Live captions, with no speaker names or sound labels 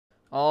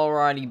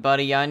Alrighty,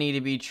 buddy, I need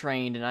to be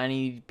trained, and I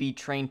need to be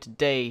trained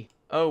today.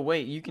 Oh,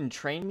 wait, you can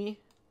train me?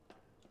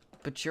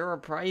 But you're a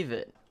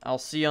private. I'll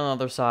see you on the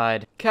other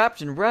side.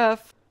 Captain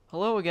Ref!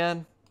 Hello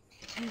again.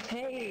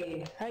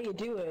 Hey, how you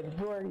doing?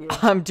 Who are you?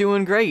 I'm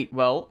doing great.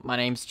 Well, my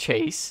name's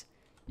Chase.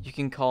 You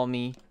can call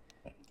me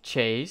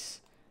Chase.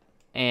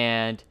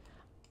 And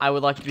I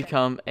would like to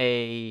become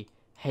a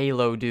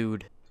Halo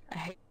dude.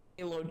 A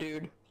Halo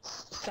dude.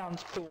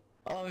 Sounds cool.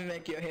 Let me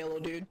make you a Halo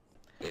dude.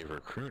 A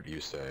recruit, you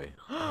say?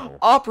 Oh.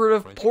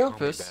 Operative Why don't you call me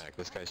Porpoise. back?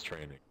 This guy's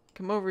training.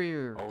 Come over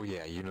here. Oh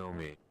yeah, you know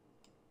me.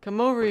 Come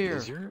over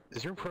Wait, here.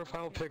 is your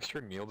profile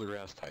picture Neil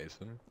deGrasse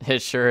Tyson?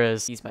 It sure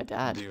is. He's my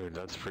dad. Dude,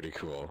 that's pretty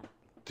cool.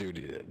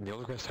 Dude,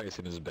 Neil deGrasse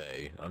Tyson is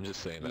bae. I'm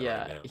just saying that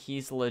Yeah, right now.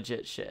 he's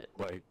legit shit.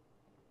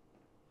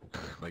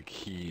 Like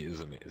he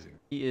is amazing.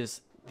 He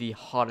is the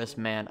hottest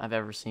man I've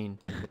ever seen.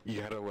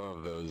 You gotta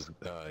love those,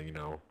 you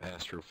know,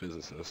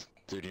 astrophysicists.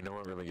 Dude, you know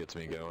what really gets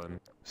me going?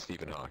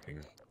 Stephen Hawking.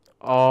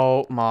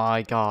 Oh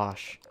my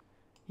gosh.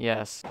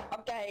 Yes.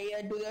 Okay,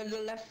 do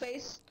the left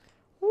face.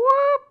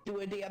 Whoop!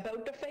 Do the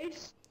about the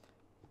face.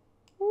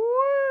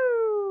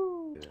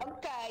 Woo!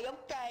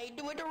 Okay,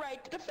 do it the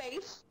right to the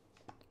face.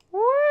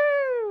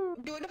 Woo!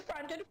 Do it the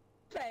front of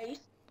the face.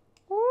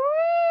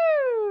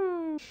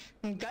 Woo!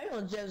 Okay,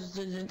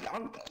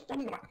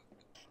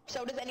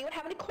 so does anyone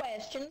have any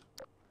questions?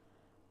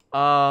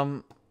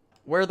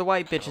 Where are the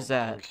white bitches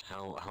at?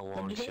 How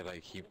long should I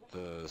keep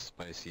the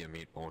spicy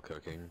meatball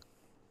cooking?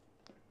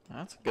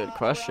 That's a good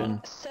question.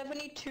 Around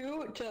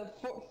 72 to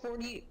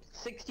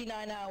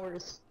 69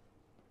 hours.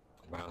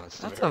 Wow,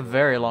 that's A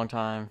very long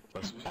time.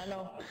 I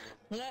know.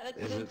 Yeah,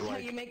 that's how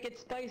you make it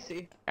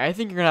spicy. I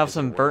think you're gonna have Is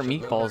some it burnt worth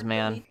it, though? meatballs,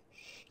 man.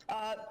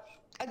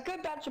 A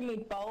good batch of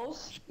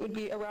meatballs would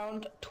be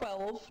around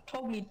 12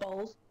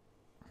 meatballs.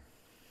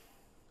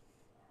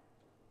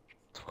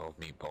 12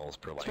 meatballs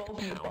per like 12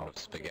 pound meatballs. of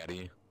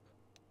spaghetti?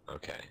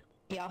 Okay.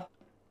 Yeah.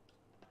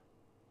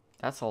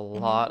 That's a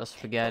lot of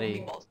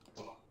spaghetti.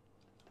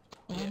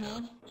 Yeah.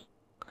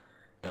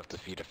 Enough to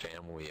feed a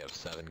family of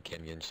 7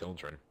 Kenyan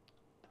children.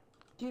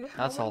 Dude,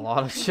 how That's a many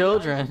lot of fucking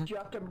children. times did you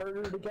have to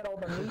murder to get all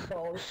the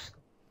meatballs?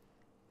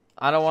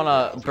 I don't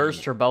want to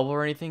burst your bubble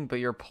or anything, but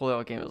your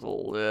pullout game is a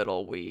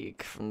little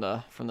weak from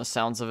the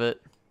sounds of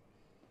it.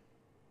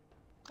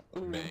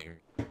 Bang.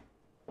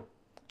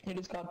 You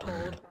just got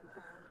told.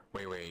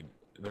 Wait,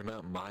 they're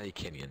not my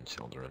Kenyan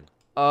children.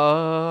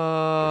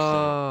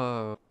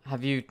 Oh.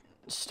 Have you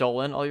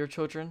stolen all your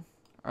children?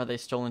 Are they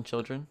stolen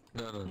children?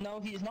 No. No,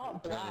 he's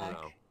not black.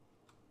 No.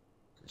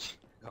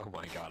 Oh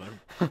my god,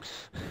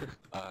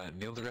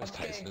 Neil deGrasse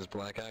Tyson is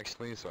black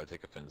actually, so I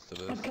take offense to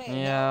this.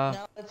 Okay, Yeah.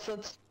 now let's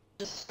just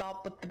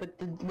stop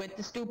with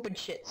the stupid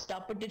shit.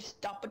 Stop with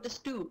the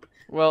stoop.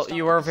 Well, Stop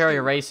you with are the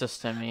very stoop.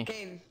 racist to me.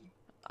 Okay.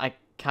 I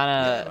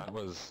kinda... That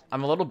was...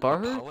 I'm a little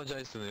butthurt.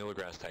 Apologize to Neil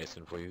deGrasse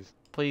Tyson, please.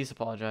 Please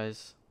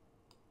apologize.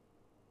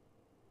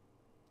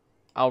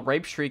 I'll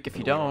rape shriek if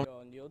you don't.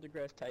 Neil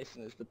deGrasse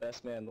Tyson is the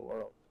best man in the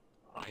world.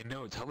 I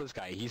know, tell this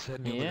guy, he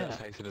said Neil Yeah. deGrasse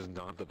Tyson is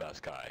not the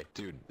best guy.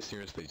 Dude,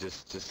 seriously,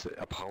 just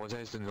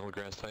apologize to Neil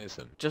deGrasse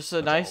Tyson. Just a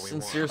That's nice, all we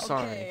sincere want.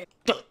 sorry.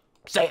 Okay.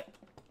 Say it!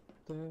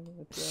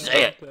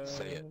 Say it!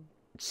 Say it.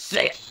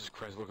 Say it! Jesus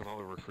Christ, look at all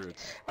the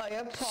recruits. I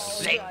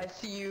apologize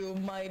to you,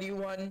 mighty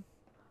one.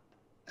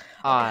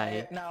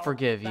 I now,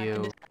 forgive back you.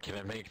 into- Can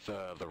I make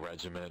the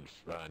regiment,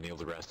 Neil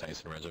deGrasse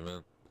Tyson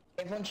regiment?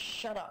 Everyone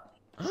shut up.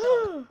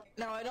 So,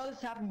 now I know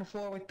this happened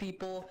before with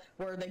people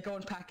where they go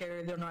in pack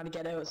area, they don't know how to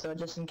get out, so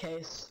just in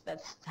case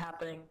that's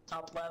happening,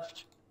 top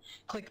left,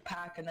 click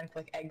pack and then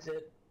click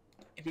exit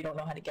if you don't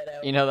know how to get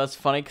out. You know, that's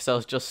funny because I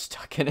was just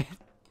stuck in it.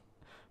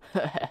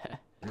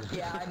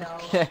 Yeah, I know.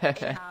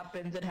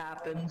 It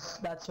happens.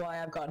 That's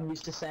why I've gotten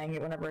used to saying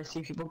it whenever I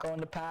see people go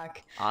into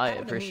pack. I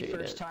Happened to me appreciate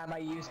first it. time I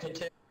used it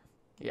too.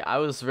 Yeah, I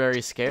was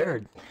very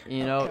scared.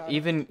 You know,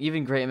 Okay.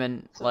 even great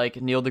men like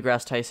Neil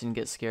deGrasse Tyson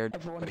get scared.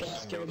 Everyone But gets he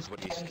scared. knows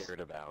what he's scared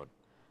about.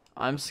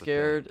 I'm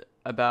scared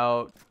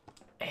about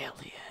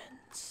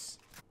aliens.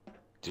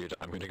 Dude,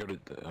 I'm gonna go to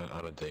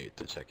on a date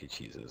to Chuck E.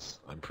 Cheese's.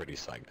 I'm pretty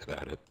psyched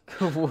about it.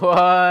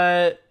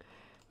 What?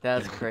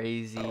 That's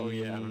crazy. Oh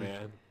yeah,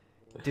 man.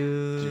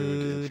 Dude.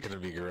 Dude, it's gonna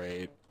be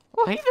great.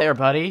 Well, hey there,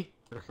 buddy.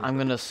 I'm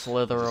gonna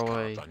slither Just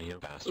away. coughed on you,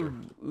 bastard.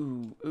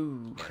 Ooh.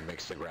 And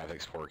makes the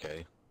graphics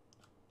 4K.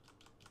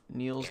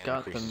 Neil's Yeah,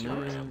 got the increases your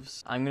RAM.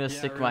 moves. I'm gonna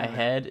stick my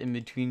head in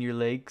between your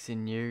legs,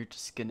 and you're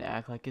just gonna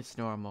act like it's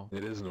normal.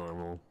 It is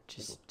normal.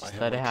 Just I let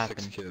have it like happen.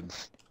 6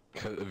 kids.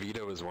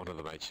 Vito is one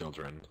of my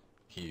children.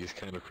 He's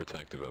kind of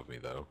protective of me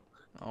though.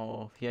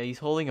 Oh, yeah, he's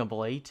holding a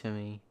blade to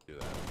me. Do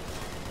that.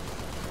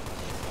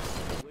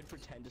 I would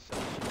pretend to say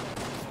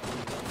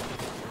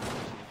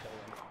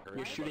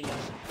you're shooting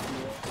us.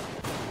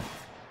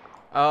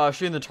 Oh,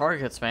 shooting the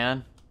targets,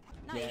 man.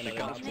 Yeah, and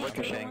Guns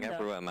ricocheting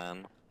everywhere,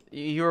 man.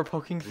 You were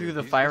poking through Dude,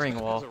 the these firing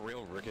guys wall. has a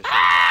real ricochet.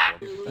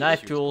 Knife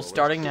Shoots duel bullets.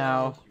 starting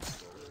now.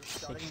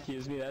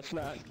 Excuse me, that's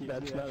not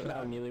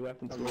how melee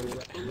weapons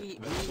work.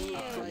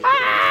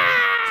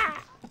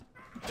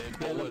 Big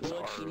bullets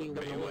are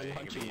melee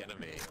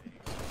enemy.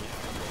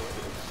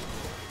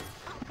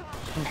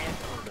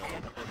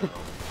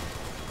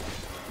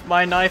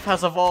 My knife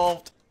has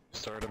evolved.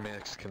 Start a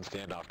Mexican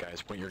standoff,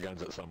 guys. Point your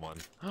guns at someone.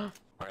 Alright,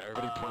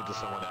 everybody point to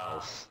someone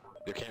else.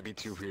 There can't be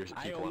two people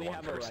I on only one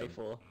have person. a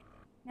rifle.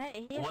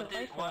 Hey, he has a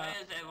rifle. Why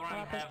does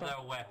everyone have their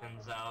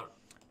weapons out?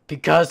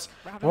 Because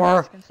having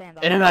we're Mexican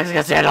standoff. in a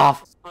Mexican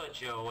standoff.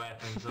 Put your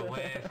weapons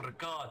away, for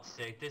God's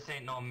sake. This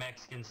ain't no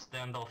Mexican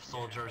standoff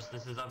soldiers.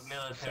 This is a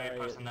military Sorry.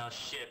 personnel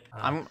ship.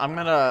 I'm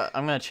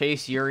gonna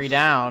chase Yuri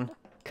down.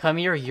 Come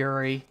here,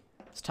 Yuri.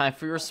 It's time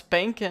for your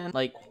spanking.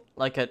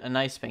 Like a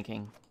nice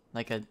spanking.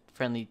 Like a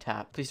friendly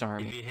tap. Please don't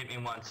hurt If me. you hit me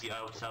once,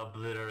 I will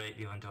obliterate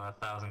you into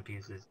 1,000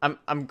 pieces.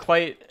 I'm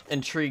quite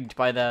intrigued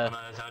by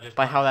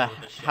how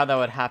that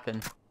would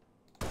happen.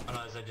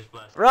 Otherwise, I just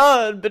blast.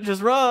 Run,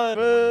 bitches, run!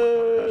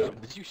 Boo!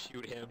 Did you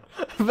shoot him?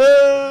 Boo!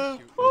 Oh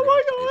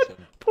my God!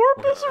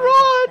 Porpoise,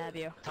 run! Stab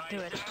you. Do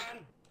it. Tyson!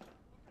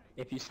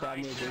 If you stab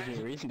me, it gives me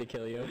a reason to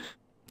kill you.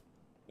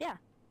 Yeah.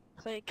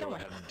 So you kill Go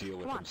him. ahead and deal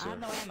with Come on, him, I have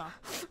no sir. ammo.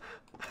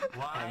 I haven't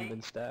Why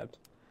been stabbed.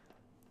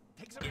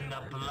 in the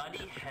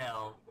bloody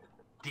hell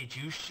did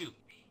you shoot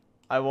me?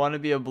 I want to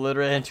be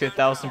obliterated into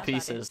 1,000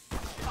 pieces.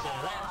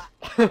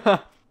 I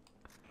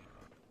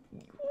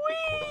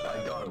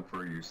got him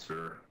for you,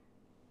 sir.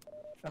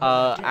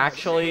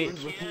 Actually,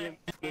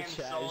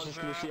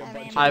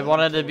 I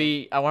want to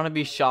be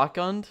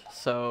shotgunned,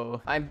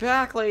 so I'm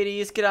back,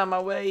 ladies. Get out of my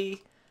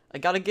way. I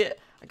gotta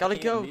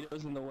go.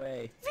 Vito's in the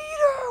way.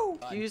 Vito!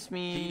 Excuse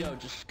me. Vito,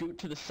 just scoot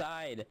to the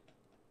side.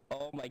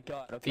 Oh my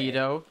God. Okay.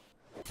 Vito.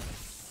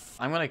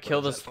 I'm gonna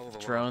kill Does this that follow the law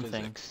of drone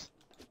thing. physics?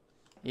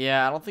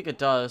 Yeah, I don't think it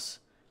does.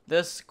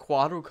 This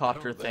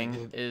quadrocopter think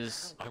thing it-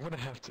 is I'm gonna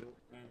have to.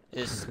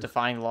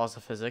 defying the laws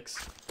of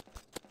physics.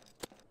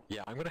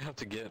 Yeah, I'm gonna have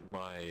to get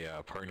my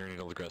partner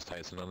Neil deGrasse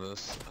Tyson on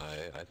this.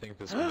 I think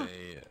this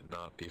may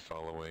not be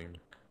following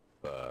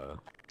the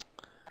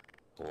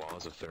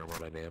laws of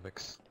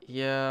thermodynamics.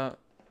 Yeah.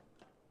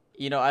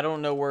 You know, I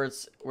don't know where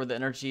the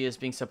energy is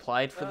being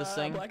supplied for this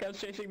thing,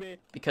 Blackout's chasing me.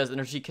 because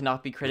energy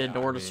cannot be created Yeah,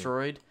 nor I mean-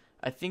 destroyed.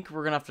 I think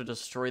we're gonna have to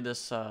destroy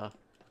this Wrong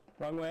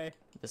way.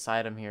 this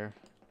item here.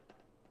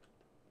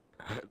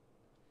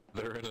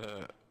 They're in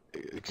a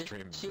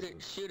extreme. Shoot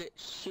it, shoot it,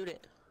 shoot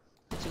it.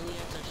 It's in the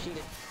answer, shoot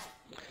it.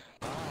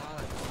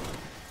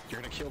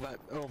 You're gonna kill that.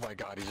 Oh my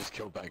God, he just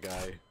killed that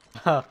guy.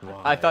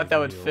 I thought that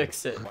would Neil?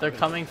 fix it. Why They're would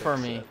coming it for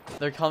fix me. it?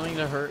 They're coming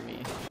to hurt me.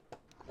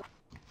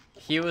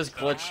 He was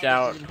glitched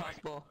out, This is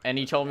impossible. and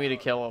he told me to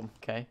kill him.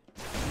 Okay.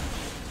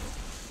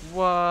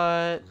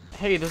 What?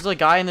 Hey, there's a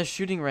guy in the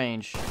shooting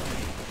range.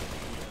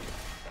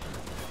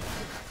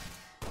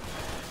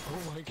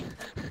 Oh my God.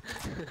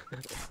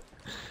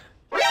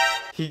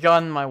 He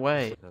got in my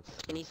way. That's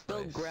And he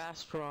spelled nice.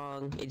 grass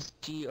wrong. It's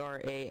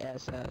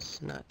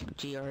Grass, not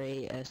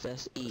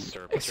Grasse. Sir, put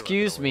your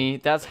Excuse weapon me,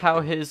 that's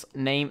how his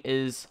name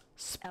is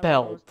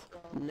spelled.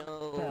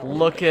 No.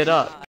 Look it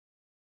up. away.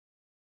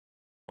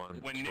 On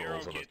When Nero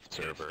controls of gets the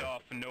server. pissed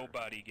off,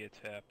 nobody gets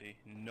happy.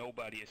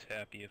 Nobody is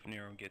happy if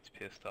Nero gets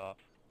pissed off.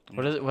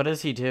 What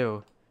does he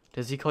do?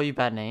 Does he call you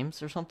bad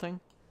names or something?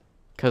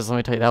 Because let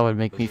me tell you, that would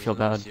make me feel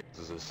bad. This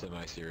is a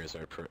semi-serious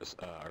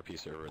RP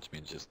server, which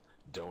means just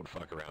don't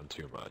fuck around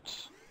too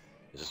much.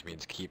 It just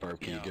means keep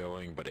RP Yeah.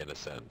 going, but in a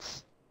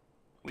sense.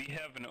 We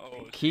have an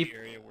OOC Keep-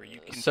 area where you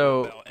can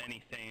so- do about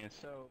anything, and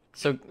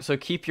so So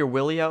keep your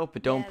willy out,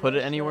 but don't put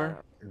it anywhere.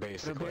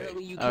 Basically,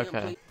 Apparently you can't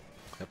Okay. play.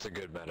 that's a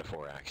good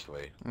metaphor,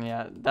 actually.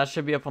 Yeah, that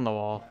should be up on the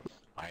wall.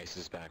 Ice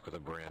is back with a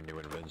brand new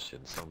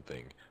invention,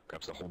 something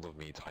grabs a hold of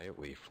me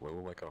tightly, flow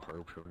like a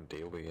harpoon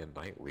daily and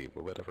nightly.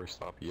 Will it ever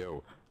stop?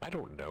 Yo, I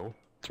don't know.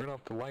 Turn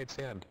off the lights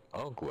and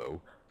I'll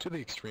glow. To the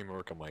extreme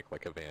work I'm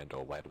like a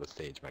vandal, light of the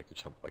stage, make the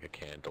jump like a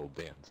candle,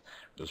 dance.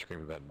 Just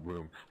scream in that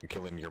room, and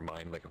killing your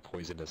mind like a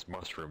poisonous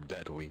mushroom,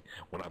 deadly.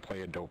 When I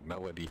play a dope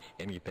melody,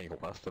 anything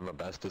less than the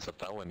best is a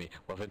felony.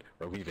 Love it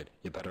or leave it,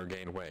 you better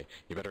gain weight.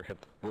 You better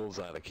hit the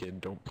bullseye, the kid,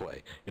 don't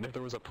play. And if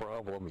there was a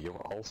problem,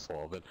 I'll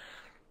solve it.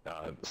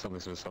 Some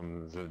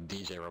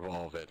DJ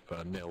revolve it,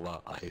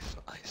 vanilla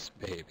ice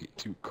baby,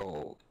 too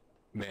cold.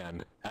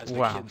 Man, as the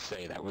Wow. kids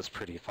say, that was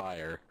pretty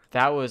fire.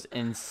 That was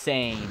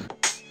insane.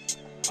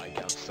 I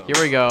got some.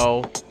 Here we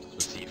go.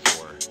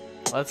 C4.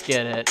 Let's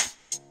get it.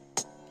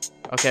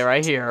 Okay,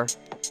 right here.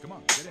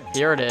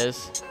 Here it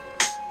is.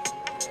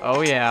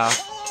 Oh yeah.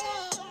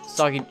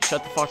 Soggy,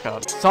 shut the fuck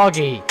up.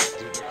 Soggy!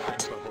 Dude, the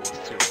cringe level was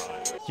too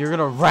high. You're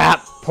gonna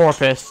rap,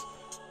 porpoise.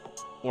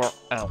 Or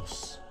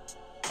else.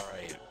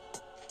 Alright.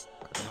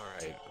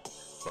 Alright.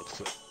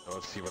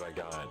 Let's see what I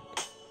got.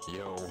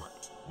 Yo,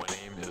 my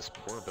name is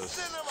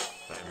Porpoise.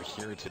 I'm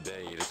here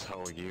today to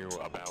tell you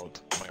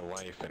about my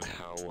life and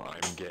how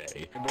I'm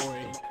gay.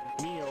 Boy,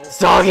 Neil.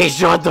 Soggy,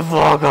 shut the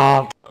fuck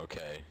up!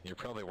 Okay, you're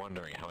probably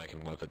wondering how I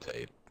can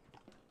levitate.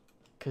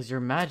 Cause you're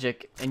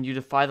magic, and you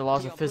defy the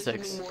laws Yeah, of put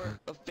something physics. more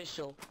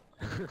official.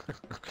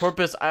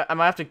 Porpoise, I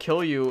might have to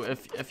kill you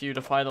if you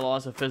defy the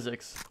laws of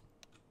physics.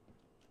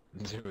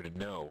 Dude,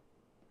 no.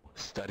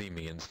 Study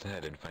me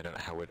instead and find out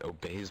how it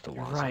obeys the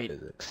laws Right. of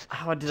physics.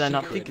 How did I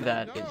not think of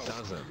that? It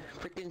doesn't.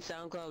 Freaking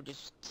SoundCloud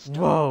just.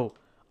 Whoa!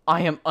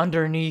 I am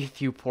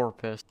underneath you,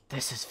 porpoise.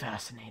 This is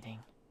fascinating.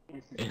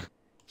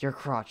 Your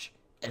crotch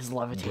is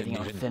levitating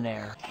on thin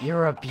air.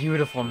 You're a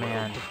beautiful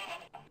man.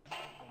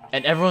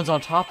 And everyone's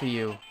on top of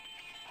you.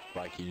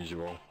 Like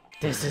usual.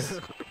 This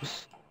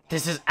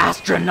is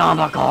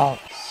astronomical!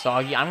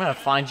 Soggy, I'm gonna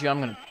find you, I'm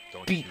gonna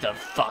beat the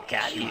fuck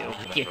out of you.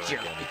 Get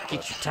your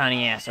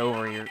tiny ass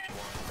over here.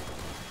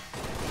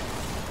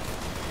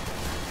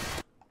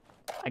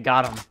 I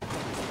got him.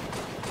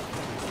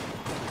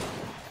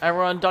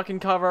 Everyone duck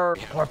and cover.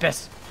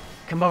 Porpoise,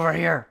 come over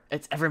here.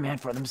 It's every man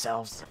for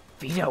themselves.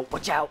 Vito,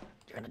 watch out.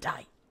 You're gonna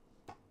die.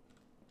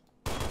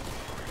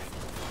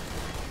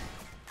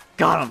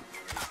 Got him.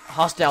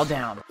 Hostile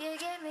down.